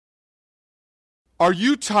Are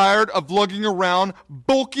you tired of lugging around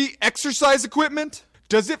bulky exercise equipment?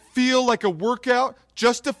 Does it feel like a workout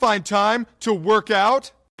just to find time to work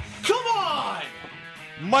out? Come on!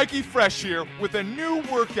 Mikey Fresh here with a new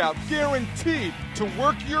workout guaranteed to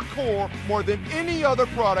work your core more than any other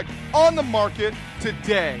product on the market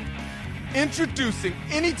today. Introducing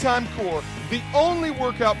Anytime Core, the only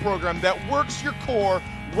workout program that works your core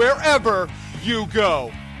wherever you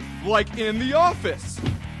go. Like in the office,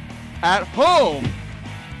 at home,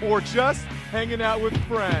 or just hanging out with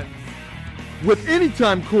friends. With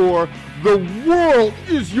Anytime Core, the world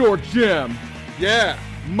is your gym. Yeah,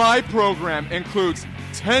 my program includes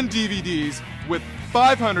 10 DVDs with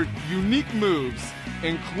 500 unique moves,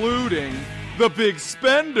 including the Big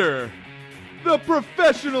Spender, the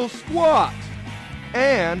Professional Squat,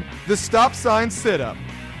 and the Stop Sign Sit-Up.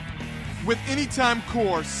 With Anytime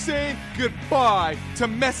Core, say goodbye to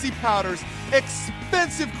messy powders,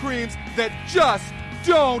 expensive creams that just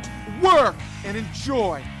don't work, and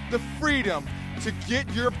enjoy the freedom to get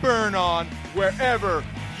your burn on wherever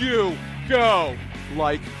you go.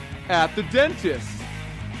 Like at the dentist,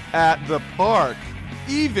 at the park,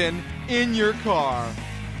 even in your car.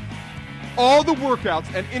 All the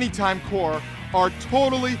workouts at Anytime Core are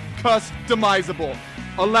totally customizable,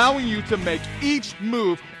 allowing you to make each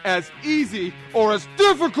move as easy or as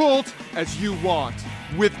difficult as you want.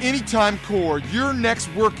 With Anytime Core, your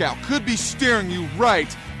next workout could be staring you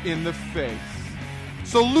right in the face.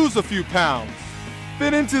 So lose a few pounds,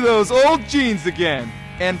 fit into those old jeans again,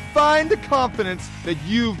 and find the confidence that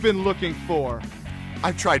you've been looking for.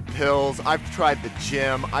 I've tried pills, I've tried the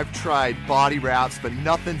gym, I've tried body wraps, but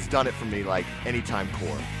nothing's done it for me like Anytime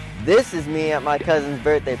Core. This is me at my cousin's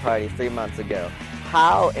birthday party 3 months ago.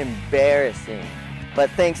 How embarrassing. But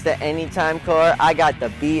thanks to Anytime Core, I got the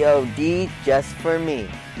BOD just for me.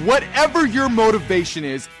 Whatever your motivation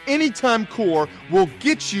is, Anytime Core will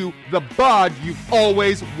get you the bod you've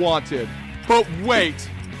always wanted. But wait,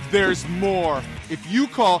 there's more. If you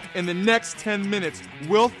call in the next 10 minutes,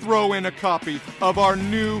 we'll throw in a copy of our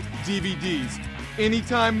new DVDs,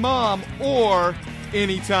 Anytime Mom or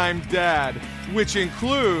Anytime Dad, which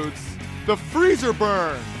includes the Freezer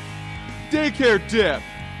Burn, Daycare Dip,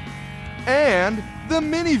 and the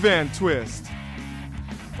Minivan Twist.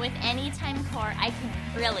 With Anytime Core, I can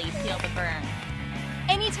really feel the burn.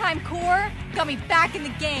 Anytime Core got me back in the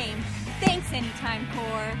game. Thanks, Anytime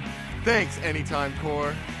Core. Thanks, Anytime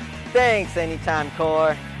Core. Thanks, Anytime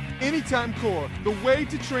Core. Anytime Core, the way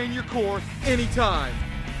to train your core anytime.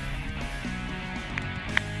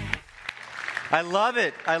 I love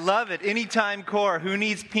it. I love it. Anytime Core. Who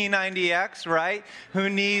needs P90X, right? Who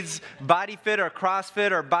needs Body Fit or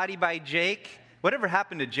CrossFit or Body by Jake? Whatever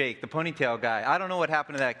happened to Jake, the ponytail guy? I don't know what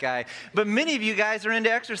happened to that guy. But many of you guys are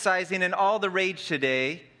into exercising, and all the rage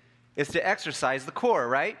today is to exercise the core,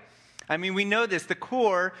 right? I mean, we know this. The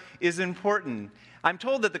core is important. I'm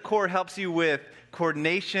told that the core helps you with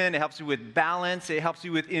coordination, it helps you with balance, it helps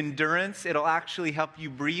you with endurance, it'll actually help you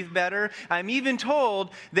breathe better. I'm even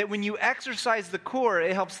told that when you exercise the core,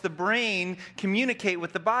 it helps the brain communicate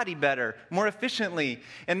with the body better, more efficiently.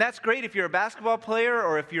 And that's great if you're a basketball player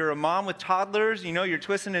or if you're a mom with toddlers, you know, you're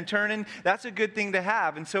twisting and turning, that's a good thing to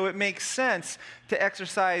have. And so it makes sense to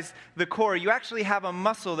exercise the core. You actually have a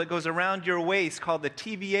muscle that goes around your waist called the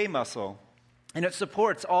TVA muscle. And it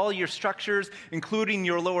supports all your structures, including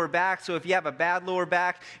your lower back. So if you have a bad lower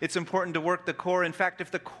back, it's important to work the core. In fact, if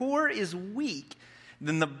the core is weak,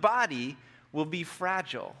 then the body will be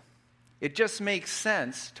fragile. It just makes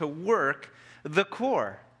sense to work the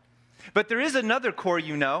core. But there is another core,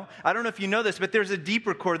 you know. I don't know if you know this, but there's a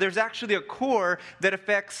deeper core. There's actually a core that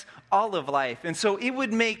affects all of life. And so it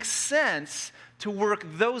would make sense to work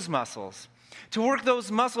those muscles. To work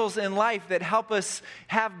those muscles in life that help us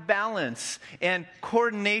have balance and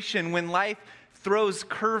coordination when life throws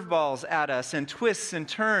curveballs at us and twists and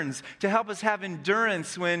turns. To help us have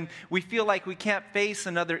endurance when we feel like we can't face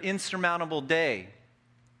another insurmountable day.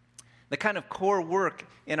 The kind of core work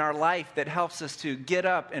in our life that helps us to get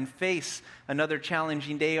up and face another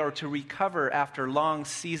challenging day or to recover after long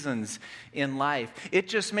seasons in life. It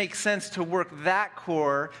just makes sense to work that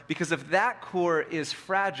core, because if that core is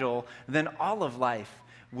fragile, then all of life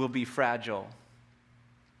will be fragile.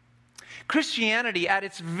 Christianity, at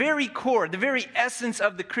its very core, the very essence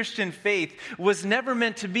of the Christian faith, was never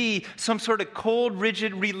meant to be some sort of cold,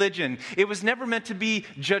 rigid religion. It was never meant to be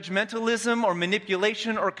judgmentalism or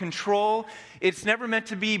manipulation or control. It's never meant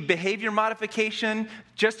to be behavior modification.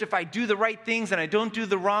 Just if I do the right things and I don't do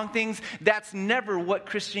the wrong things, that's never what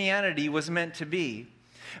Christianity was meant to be.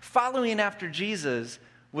 Following after Jesus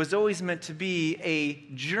was always meant to be a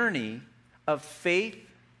journey of faith,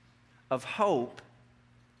 of hope,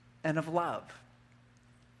 and of love.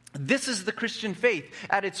 This is the Christian faith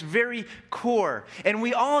at its very core. And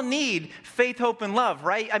we all need faith, hope, and love,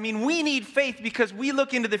 right? I mean, we need faith because we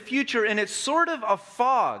look into the future and it's sort of a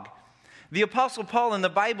fog. The Apostle Paul in the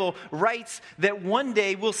Bible writes that one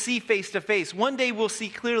day we'll see face to face. One day we'll see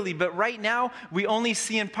clearly, but right now we only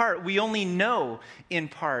see in part. We only know in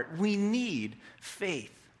part. We need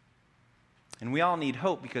faith. And we all need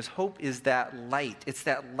hope because hope is that light. It's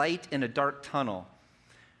that light in a dark tunnel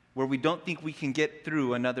where we don't think we can get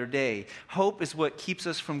through another day. Hope is what keeps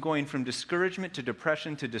us from going from discouragement to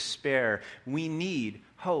depression to despair. We need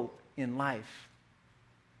hope in life.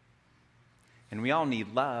 And we all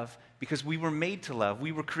need love because we were made to love.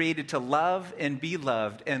 We were created to love and be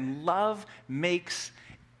loved. And love makes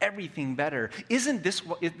everything better. Isn't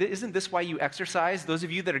this why you exercise? Those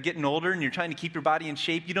of you that are getting older and you're trying to keep your body in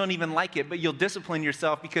shape, you don't even like it, but you'll discipline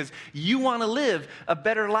yourself because you want to live a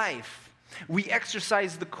better life. We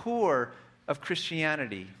exercise the core of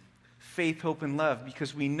Christianity, faith, hope, and love,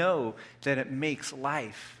 because we know that it makes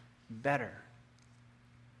life better.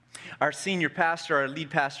 Our senior pastor, our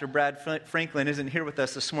lead pastor, Brad Franklin, isn't here with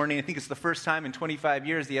us this morning. I think it's the first time in 25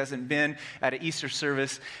 years he hasn't been at an Easter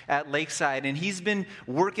service at Lakeside. And he's been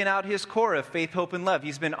working out his core of faith, hope, and love.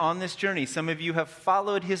 He's been on this journey. Some of you have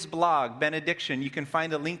followed his blog, Benediction. You can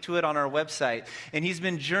find a link to it on our website. And he's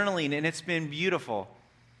been journaling, and it's been beautiful.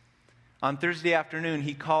 On Thursday afternoon,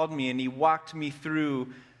 he called me and he walked me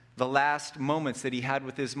through the last moments that he had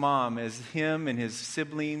with his mom as him and his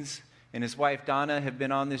siblings and his wife Donna have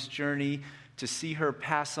been on this journey to see her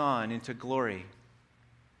pass on into glory.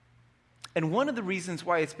 And one of the reasons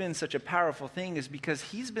why it's been such a powerful thing is because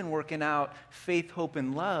he's been working out faith, hope,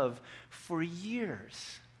 and love for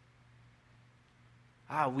years.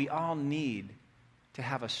 We all need to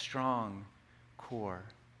have a strong core.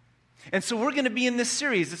 And so we're going to be in this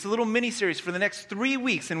series. It's a little mini-series for the next 3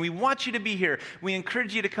 weeks, and we want you to be here. We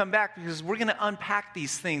encourage you to come back because we're going to unpack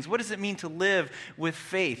these things. What does it mean to live with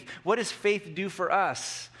faith? What does faith do for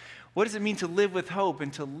us? What does it mean to live with hope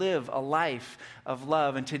and to live a life of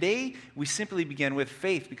love? And today, we simply begin with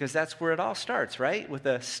faith because that's where it all starts, right? With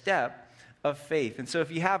a step of faith. And so if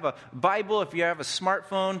you have a Bible, if you have a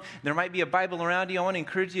smartphone, there might be a Bible around you. I want to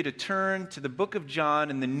encourage you to turn to the book of John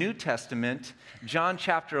in the New Testament, John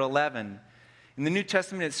chapter 11. In the New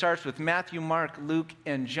Testament, it starts with Matthew, Mark, Luke,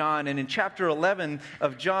 and John. And in chapter 11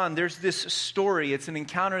 of John, there's this story. It's an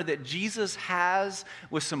encounter that Jesus has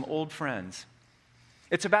with some old friends.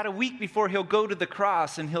 It's about a week before he'll go to the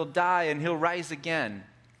cross and he'll die and he'll rise again.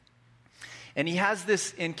 And he has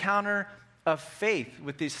this encounter of faith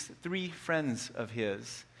with these three friends of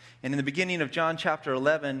his. And in the beginning of John chapter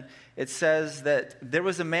 11, it says that there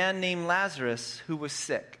was a man named Lazarus who was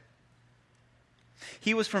sick.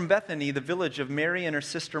 He was from Bethany, the village of Mary and her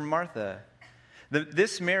sister Martha.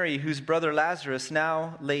 This Mary, whose brother Lazarus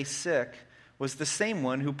now lay sick, was the same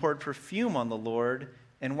one who poured perfume on the Lord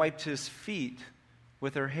and wiped his feet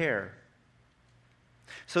with her hair.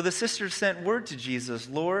 So the sisters sent word to Jesus,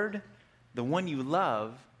 "Lord, the one you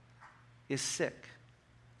love is sick."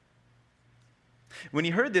 When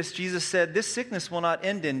he heard this, Jesus said, "This sickness will not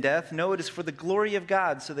end in death. No, it is for the glory of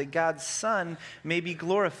God, so that God's Son may be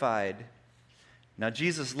glorified." Now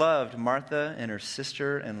Jesus loved Martha and her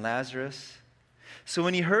sister and Lazarus. So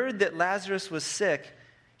when he heard that Lazarus was sick,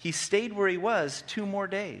 he stayed where he was 2 more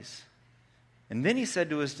days. And then he said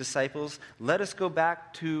to his disciples, "Let us go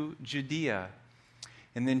back to Judea."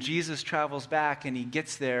 And then Jesus travels back and he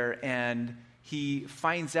gets there and he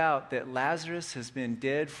finds out that Lazarus has been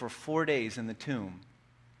dead for 4 days in the tomb.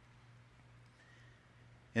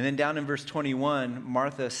 And then down in verse 21,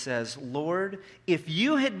 Martha says, "Lord, if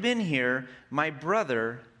you had been here, my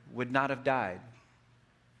brother would not have died.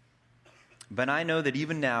 But I know that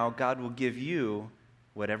even now God will give you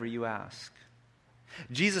whatever you ask."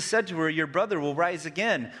 Jesus said to her, "Your brother will rise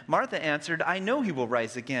again." Martha answered, "I know he will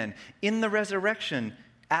rise again in the resurrection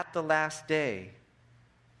at the last day."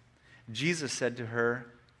 Jesus said to her,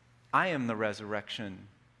 "I am the resurrection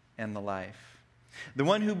and the life. The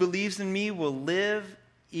one who believes in me will live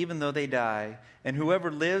even though they die, and whoever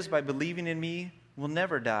lives by believing in me will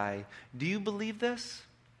never die. Do you believe this?"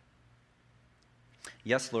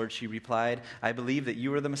 "Yes, Lord," she replied. "I believe that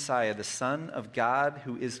you are the Messiah, the Son of God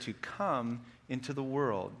who is to come into the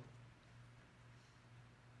world."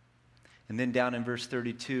 And then down in verse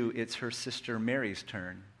 32, it's her sister Mary's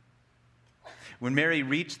turn. When Mary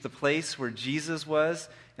reached the place where Jesus was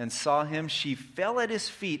and saw him, she fell at his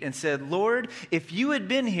feet and said, "Lord, if you had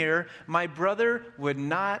been here, my brother would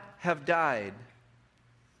not have died."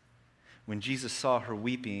 When Jesus saw her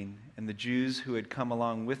weeping, and the Jews who had come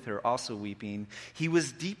along with her also weeping, he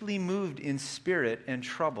was deeply moved in spirit and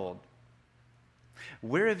troubled.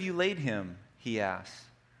 "Where have you laid him?" he asked.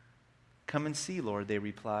 "Come and see, Lord," they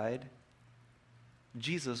replied.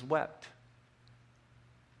 Jesus wept.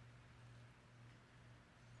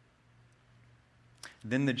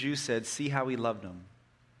 Then the Jews said, "See how he loved him."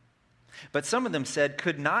 But some of them said,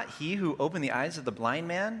 "Could not he who opened the eyes of the blind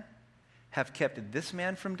man have kept this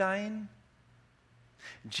man from dying?"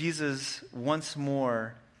 Jesus, once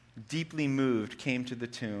more deeply moved, came to the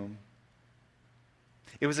tomb.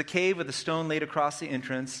 It was a cave with a stone laid across the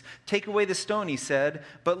entrance. "Take away the stone," he said.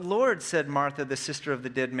 "But Lord," said Martha, the sister of the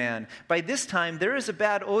dead man, "by this time there is a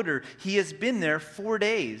bad odor. He has been there 4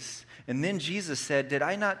 days." And then Jesus said, "Did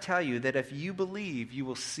I not tell you that if you believe, you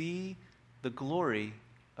will see the glory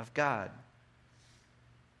of God?"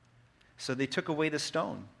 So they took away the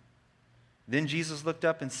stone. Then Jesus looked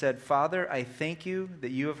up and said, "Father, I thank you that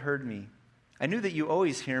you have heard me. I knew that you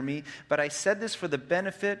always hear me, but I said this for the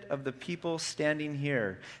benefit of the people standing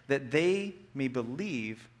here, that they may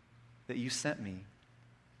believe that you sent me."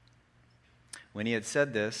 When he had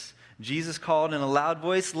said this, Jesus called in a loud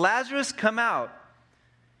voice, "Lazarus, come out."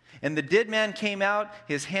 And the dead man came out,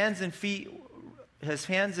 his hands and feet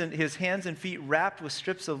wrapped with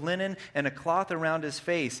strips of linen and a cloth around his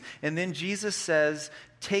face. And then Jesus says,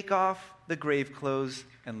 "Take off the grave clothes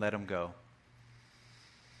and let him go."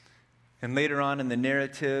 And later on in the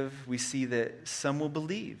narrative, we see that some will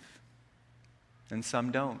believe and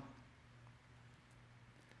some don't.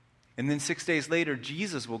 And then 6 days later,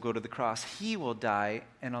 Jesus will go to the cross. He will die,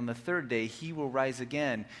 and on the third day, he will rise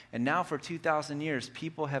again. And now for 2,000 years,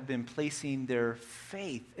 people have been placing their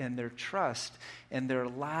faith and their trust and their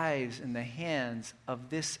lives in the hands of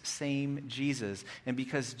this same Jesus. And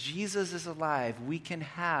because Jesus is alive, we can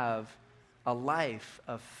have a life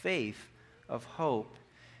of faith, of hope,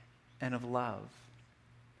 and of love.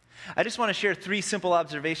 I just want to share 3 simple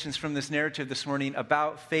observations from this narrative this morning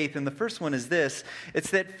about faith. And the first one is this. It's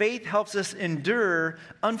that faith helps us endure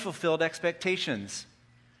unfulfilled expectations.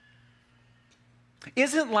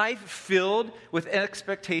 Isn't life filled with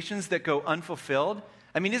expectations that go unfulfilled?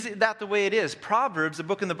 I mean, isn't that the way it is? Proverbs, a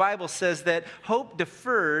book in the Bible, says that hope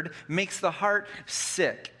deferred makes the heart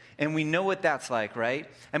sick. And we know what that's like, right?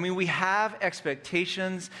 I mean, we have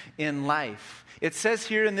expectations in life. It says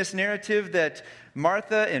here in this narrative that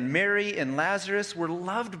Martha and Mary and Lazarus were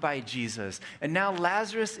loved by Jesus. And now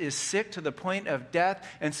Lazarus is sick to the point of death.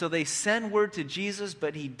 And so they send word to Jesus,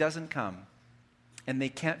 but he doesn't come. And they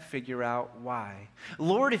can't figure out why.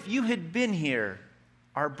 "Lord, if you had been here,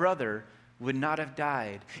 our brother would not have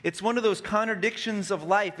died." It's one of those contradictions of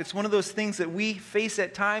life. It's one of those things that we face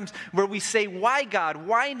at times where we say, "Why, God?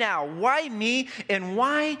 Why now? Why me? And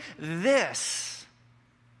why this?"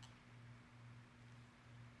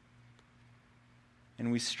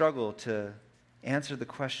 And we struggle to answer the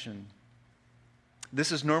question.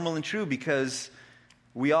 This is normal and true because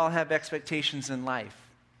we all have expectations in life.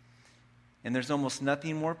 And there's almost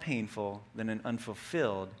nothing more painful than an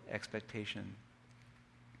unfulfilled expectation.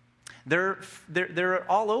 They're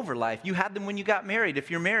all over life. You had them when you got married, if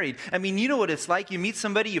you're married. I mean, you know what it's like. You meet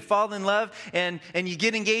somebody, you fall in love, and you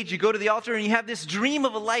get engaged, you go to the altar, and you have this dream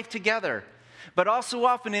of a life together. But also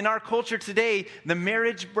often in our culture today, the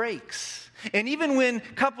marriage breaks. And even when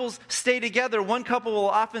couples stay together, one couple will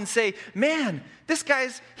often say, "Man, this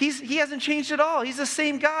he hasn't changed at all. He's the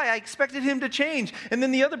same guy. I expected him to change." And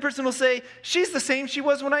then the other person will say, "She's the same she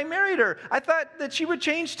was when I married her. I thought that she would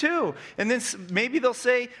change too." And then maybe they'll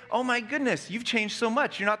say, "Oh my goodness, you've changed so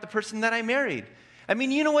much. You're not the person that I married." I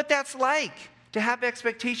mean, you know what that's like. To have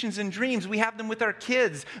expectations and dreams. We have them with our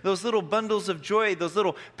kids, those little bundles of joy, those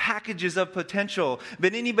little packages of potential.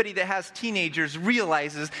 But anybody that has teenagers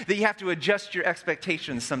realizes that you have to adjust your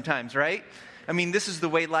expectations sometimes, right? I mean, this is the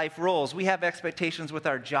way life rolls. We have expectations with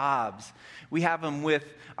our jobs. We have them with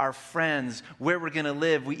our friends, where we're going to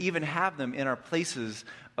live. We even have them in our places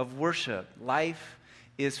of worship. Life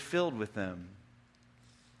is filled with them.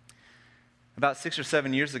 About 6 or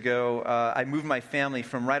 7 years ago, I moved my family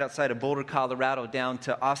from right outside of Boulder, Colorado, down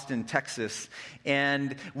to Austin, Texas.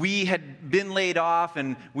 And we had been laid off,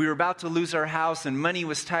 and we were about to lose our house, and money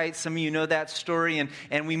was tight. Some of you know that story.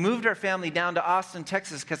 And we moved our family down to Austin,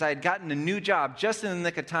 Texas, because I had gotten a new job just in the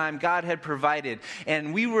nick of time. God had provided.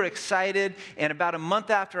 And we were excited. And about a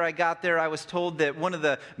month after I got there, I was told that one of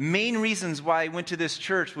the main reasons why I went to this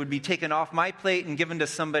church would be taken off my plate and given to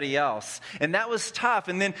somebody else. And that was tough.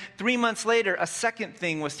 And then 3 months later, later, a second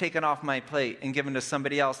thing was taken off my plate and given to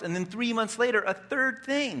somebody else. And then 3 months later, a third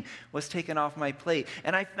thing was taken off my plate.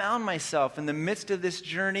 And I found myself in the midst of this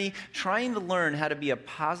journey trying to learn how to be a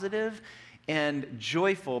positive and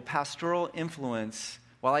joyful pastoral influence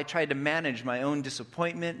while I tried to manage my own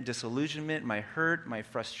disappointment, disillusionment, my hurt, my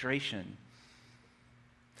frustration.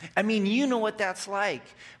 I mean, you know what that's like.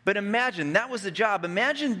 But imagine, that was the job.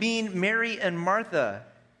 Imagine being Mary and Martha.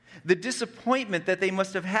 The disappointment that they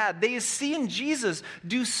must have had. They had seen Jesus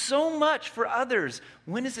do so much for others.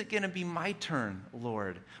 When is it going to be my turn,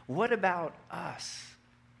 Lord? What about us?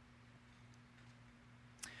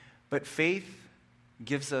 But faith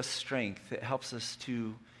gives us strength. It helps us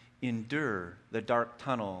to endure the dark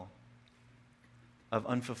tunnel of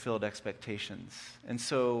unfulfilled expectations. And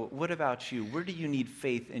so, what about you? Where do you need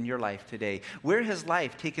faith in your life today? Where has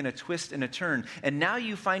life taken a twist and a turn, and now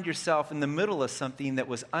you find yourself in the middle of something that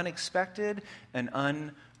was unexpected and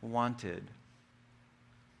unwanted?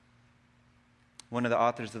 One of the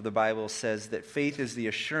authors of the Bible says that faith is the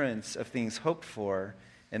assurance of things hoped for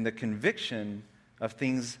and the conviction of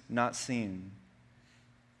things not seen.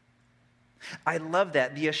 I love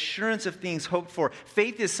that, the assurance of things hoped for.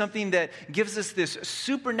 Faith is something that gives us this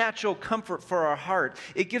supernatural comfort for our heart.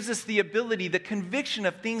 It gives us the ability, the conviction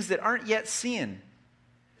of things that aren't yet seen.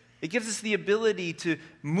 It gives us the ability to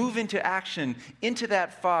move into action, into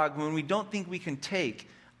that fog when we don't think we can take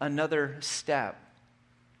another step.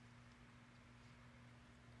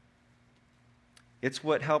 It's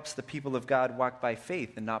what helps the people of God walk by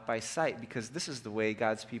faith and not by sight, because this is the way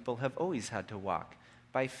God's people have always had to walk,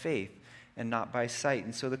 by faith and not by sight.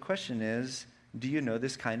 And so the question is, do you know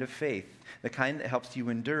this kind of faith? The kind that helps you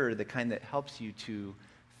endure, the kind that helps you to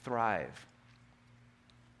thrive.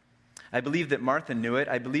 I believe that Martha knew it.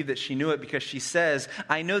 I believe that she knew it because she says,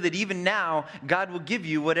 I know that even now God will give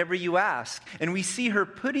you whatever you ask. And we see her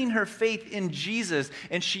putting her faith in Jesus,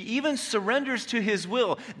 and she even surrenders to his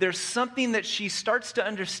will. There's something that she starts to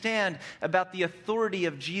understand about the authority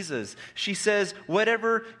of Jesus. She says,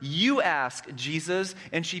 whatever you ask, Jesus,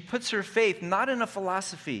 and she puts her faith not in a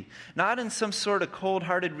philosophy, not in some sort of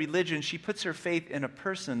cold-hearted religion. She puts her faith in a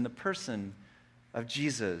person, the person of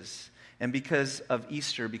Jesus. And because of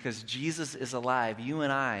Easter, because Jesus is alive, you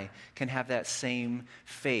and I can have that same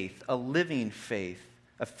faith, a living faith,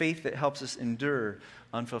 a faith that helps us endure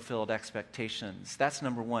unfulfilled expectations. That's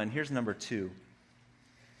number one. Here's number two.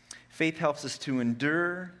 Faith helps us to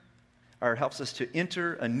endure, or helps us to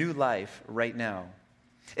enter a new life right now.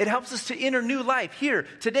 It helps us to enter new life here,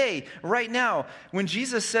 today, right now. When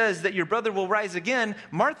Jesus says that your brother will rise again,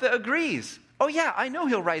 Martha agrees. Oh yeah, I know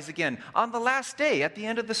he'll rise again. On the last day, at the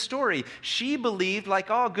end of the story, she believed,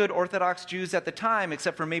 like all good Orthodox Jews at the time,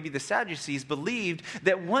 except for maybe the Sadducees, believed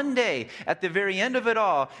that one day, at the very end of it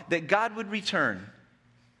all, that God would return,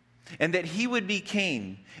 and that he would be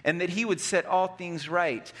king, and that he would set all things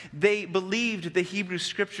right. They believed the Hebrew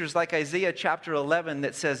scriptures like Isaiah chapter 11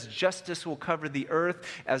 that says, justice will cover the earth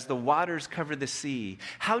as the waters cover the sea.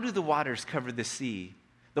 How do the waters cover the sea?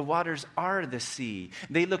 The waters are the sea.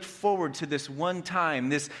 They looked forward to this one time,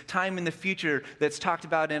 this time in the future that's talked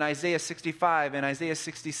about in Isaiah 65 and Isaiah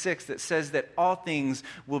 66 that says that all things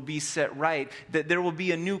will be set right, that there will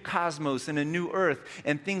be a new cosmos and a new earth,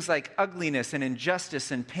 and things like ugliness and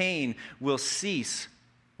injustice and pain will cease,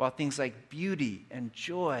 while things like beauty and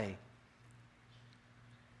joy,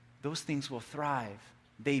 those things will thrive.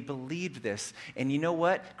 They believed this. And you know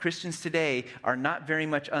what? Christians today are not very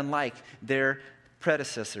much unlike their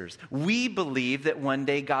predecessors. We believe that one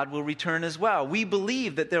day God will return as well. We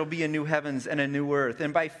believe that there will be a new heavens and a new earth.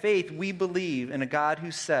 And by faith, we believe in a God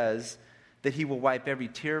who says that he will wipe every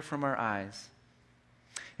tear from our eyes.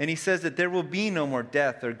 And he says that there will be no more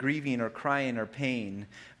death or grieving or crying or pain.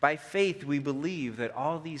 By faith, we believe that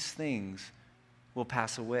all these things will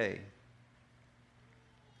pass away.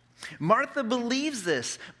 Martha believes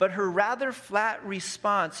this, but her rather flat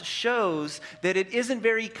response shows that it isn't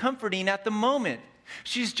very comforting at the moment.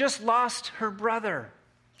 She's just lost her brother.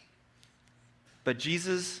 But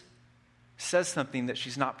Jesus says something that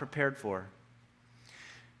she's not prepared for.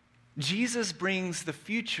 Jesus brings the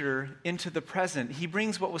future into the present. He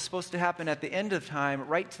brings what was supposed to happen at the end of time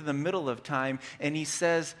right to the middle of time, and he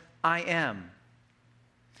says, I am.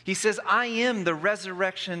 He says, I am the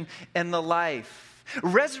resurrection and the life.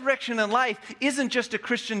 Resurrection and life isn't just a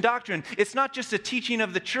Christian doctrine. It's not just a teaching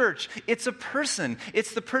of the church. It's a person.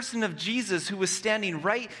 It's the person of Jesus who was standing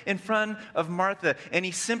right in front of Martha, and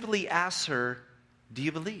he simply asks her, do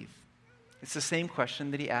you believe? It's the same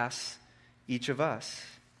question that he asks each of us.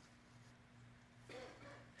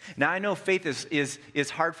 Now, I know faith is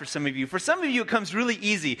hard for some of you. For some of you, it comes really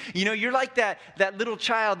easy. You know, you're like that little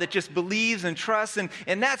child that just believes and trusts, and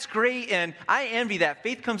that's great, and I envy that.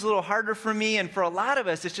 Faith comes a little harder for me, and for a lot of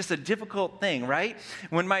us, it's just a difficult thing, right?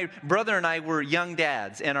 When my brother and I were young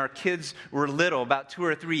dads, and our kids were little, about 2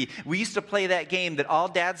 or 3, we used to play that game that all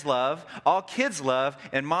dads love, all kids love,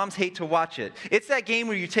 and moms hate to watch it. It's that game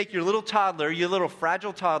where you take your little toddler, your little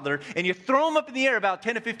fragile toddler, and you throw them up in the air about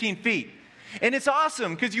 10 to 15 feet. And it's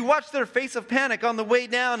awesome because you watch their face of panic on the way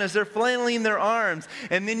down as they're flailing their arms,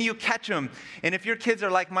 and then you catch them. And if your kids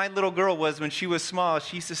are like my little girl was when she was small,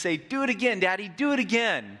 she used to say, "Do it again, Daddy, do it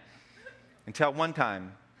again." Until one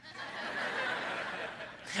time,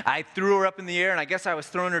 I threw her up in the air, and I guess I was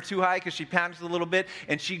throwing her too high because she panicked a little bit,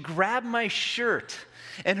 and she grabbed my shirt,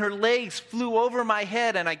 and her legs flew over my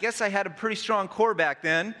head, and I guess I had a pretty strong core back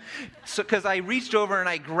then, because I reached over and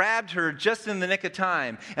I grabbed her just in the nick of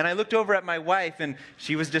time, and I looked over at my wife, and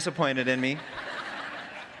she was disappointed in me.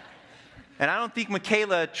 And I don't think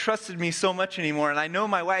Michaela trusted me so much anymore, and I know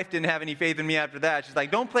my wife didn't have any faith in me after that. She's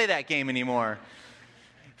like, "Don't play that game anymore."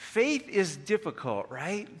 Faith is difficult,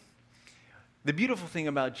 right? The beautiful thing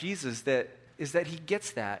about Jesus is that he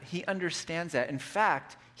gets that. He understands that. In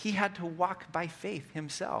fact, he had to walk by faith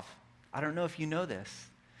himself. I don't know if you know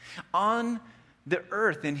this. On the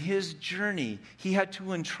earth, in his journey, he had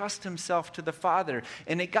to entrust himself to the Father.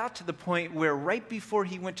 And it got to the point where right before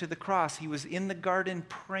he went to the cross, he was in the garden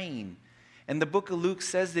praying. And the book of Luke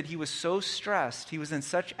says that he was so stressed, he was in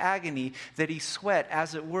such agony that he sweat,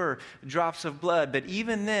 as it were, drops of blood. But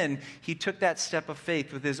even then, he took that step of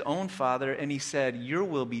faith with his own Father, and he said, "Your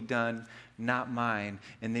will be done, not mine."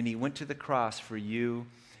 And then he went to the cross for you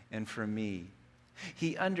and for me.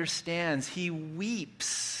 He understands. He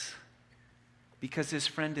weeps because his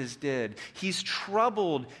friend is dead. He's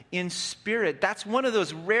troubled in spirit. That's one of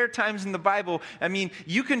those rare times in the Bible. I mean,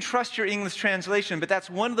 you can trust your English translation, but that's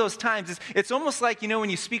one of those times. It's almost like, you know, when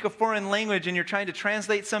you speak a foreign language and you're trying to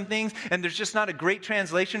translate some things and there's just not a great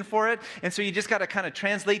translation for it, and so you just got to kind of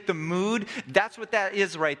translate the mood. That's what that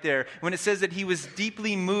is right there. When it says that he was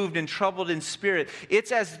deeply moved and troubled in spirit,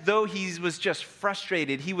 it's as though he was just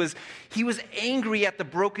frustrated. He was angry at the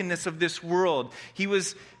brokenness of this world. He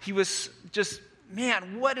was just,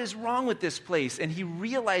 man, what is wrong with this place? And he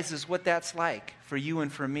realizes what that's like for you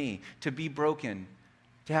and for me, to be broken,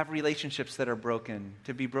 to have relationships that are broken,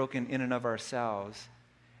 to be broken in and of ourselves.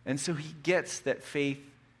 And so he gets that faith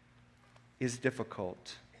is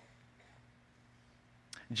difficult.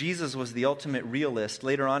 Jesus was the ultimate realist.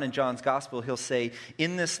 Later on in John's gospel, he'll say,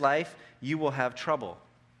 "In this life, you will have trouble."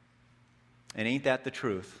 And ain't that the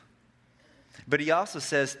truth? But he also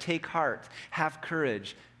says, "Take heart, have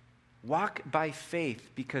courage. Walk by faith,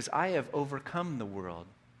 because I have overcome the world.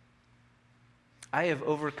 I have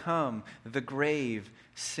overcome the grave,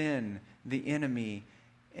 sin, the enemy.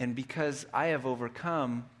 And because I have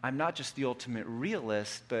overcome, I'm not just the ultimate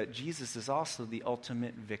realist, but Jesus is also the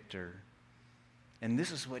ultimate victor." And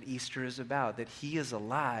this is what Easter is about, that he is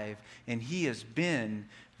alive and he has been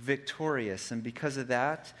victorious. And because of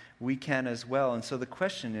that, we can as well. And so the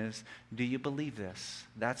question is, do you believe this?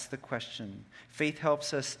 That's the question. Faith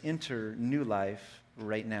helps us enter new life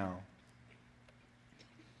right now.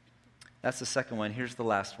 That's the second one. Here's the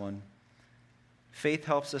last one. Faith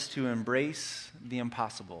helps us to embrace the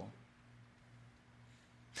impossible.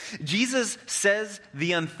 Jesus says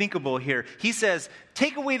the unthinkable here. He says,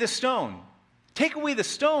 "Take away the stone." Take away the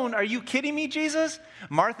stone? Are you kidding me, Jesus?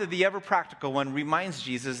 Martha, the ever-practical one, reminds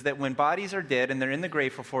Jesus that when bodies are dead and they're in the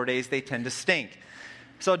grave for 4 days, they tend to stink.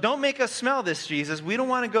 So don't make us smell this, Jesus. We don't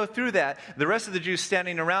want to go through that. The rest of the Jews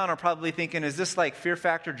standing around are probably thinking, is this like Fear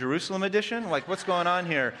Factor Jerusalem edition? Like, what's going on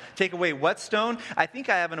here? Take away what stone? I think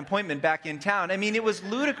I have an appointment back in town. I mean, it was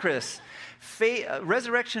ludicrous.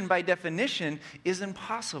 Resurrection, by definition, is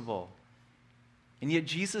impossible. And yet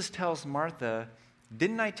Jesus tells Martha,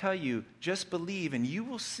 "Didn't I tell you, just believe and you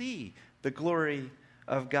will see the glory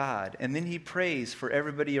of God?" And then he prays for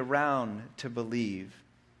everybody around to believe.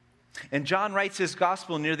 And John writes his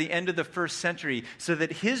gospel near the end of the first century so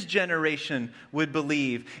that his generation would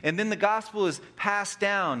believe. And then the gospel is passed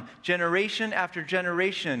down generation after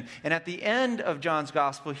generation. And at the end of John's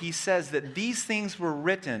gospel, he says that these things were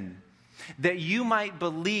written that you might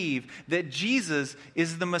believe that Jesus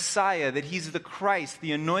is the Messiah, that he's the Christ,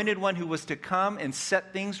 the anointed one who was to come and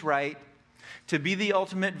set things right, to be the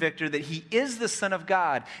ultimate victor, that he is the Son of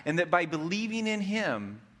God, and that by believing in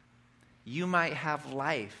him, you might have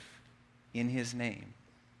life in his name.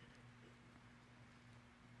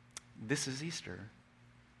 This is Easter.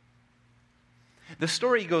 The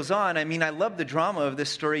story goes on. I mean, I love the drama of this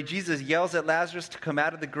story. Jesus yells at Lazarus to come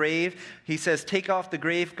out of the grave. He says, take off the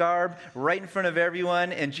grave garb right in front of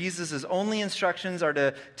everyone. And Jesus' only instructions are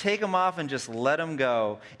to take him off and just let him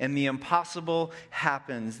go. And the impossible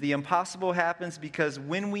happens. The impossible happens because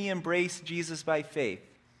when we embrace Jesus by faith,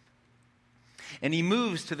 and he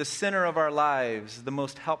moves to the center of our lives, the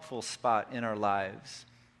most helpful spot in our lives,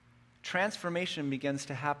 transformation begins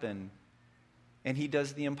to happen. And he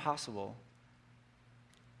does the impossible.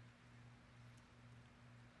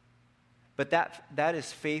 But that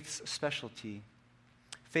is faith's specialty.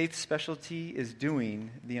 Faith's specialty is doing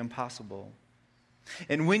the impossible.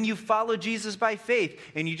 And when you follow Jesus by faith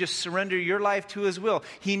and you just surrender your life to his will,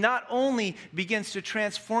 he not only begins to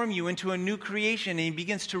transform you into a new creation and he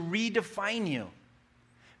begins to redefine you,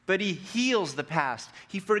 but he heals the past,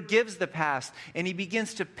 he forgives the past, and he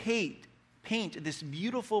begins to paint this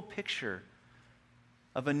beautiful picture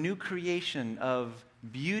of a new creation of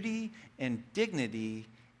beauty and dignity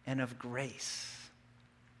and of grace.